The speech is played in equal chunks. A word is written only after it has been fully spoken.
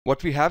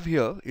What we have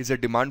here is a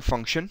demand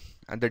function,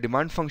 and the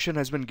demand function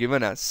has been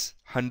given as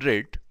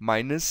 100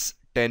 minus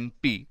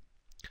 10p.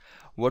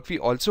 What we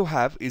also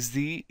have is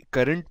the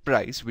current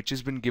price, which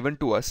has been given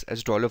to us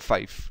as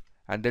 $5,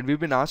 and then we've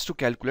been asked to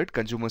calculate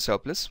consumer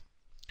surplus.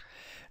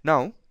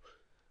 Now,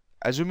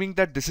 assuming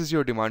that this is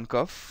your demand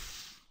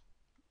curve,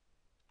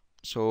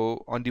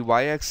 so on the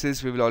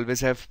y-axis we will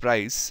always have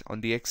price,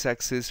 on the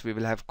x-axis we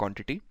will have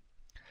quantity.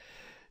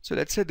 So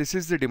let's say this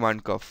is the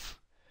demand curve.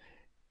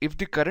 If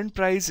the current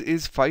price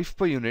is 5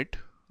 per unit,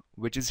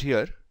 which is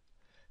here,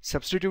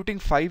 substituting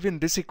 5 in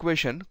this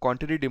equation,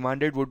 quantity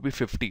demanded would be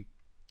 50.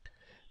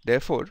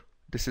 Therefore,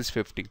 this is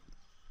 50.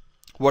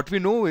 What we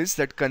know is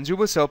that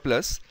consumer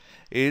surplus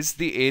is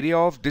the area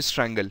of this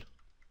triangle.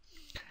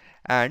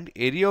 And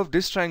area of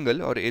this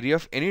triangle, or area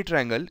of any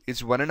triangle,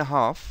 is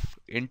 1.5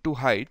 into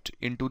height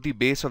into the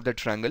base of the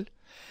triangle.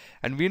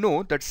 And we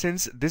know that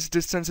since this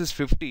distance is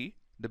 50,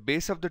 the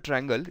base of the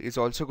triangle is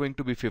also going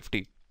to be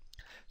 50.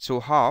 So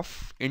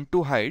half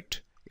into height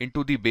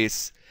into the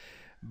base.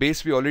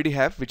 Base we already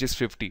have, which is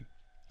 50.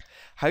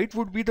 Height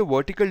would be the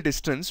vertical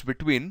distance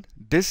between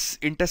this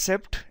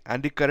intercept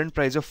and the current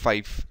price of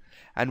 5.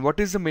 And what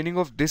is the meaning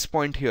of this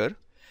point here?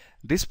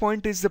 This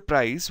point is the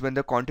price when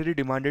the quantity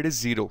demanded is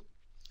 0.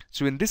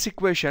 So in this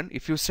equation,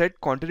 if you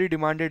set quantity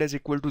demanded as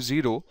equal to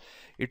 0,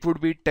 it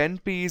would be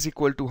 10p is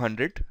equal to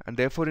 100, and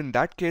therefore in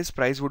that case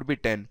price would be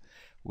 10,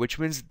 which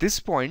means this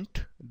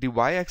point, the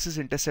y-axis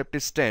intercept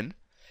is 10.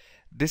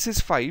 This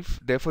is 5,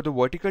 therefore the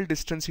vertical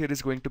distance here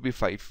is going to be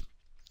 5.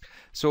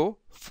 So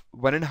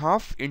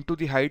 1.5 into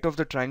the height of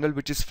the triangle,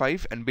 which is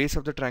 5, and base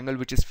of the triangle,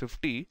 which is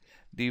 50,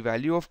 the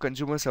value of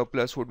consumer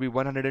surplus would be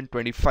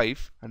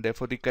 125, and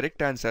therefore the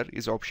correct answer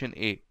is option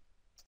A.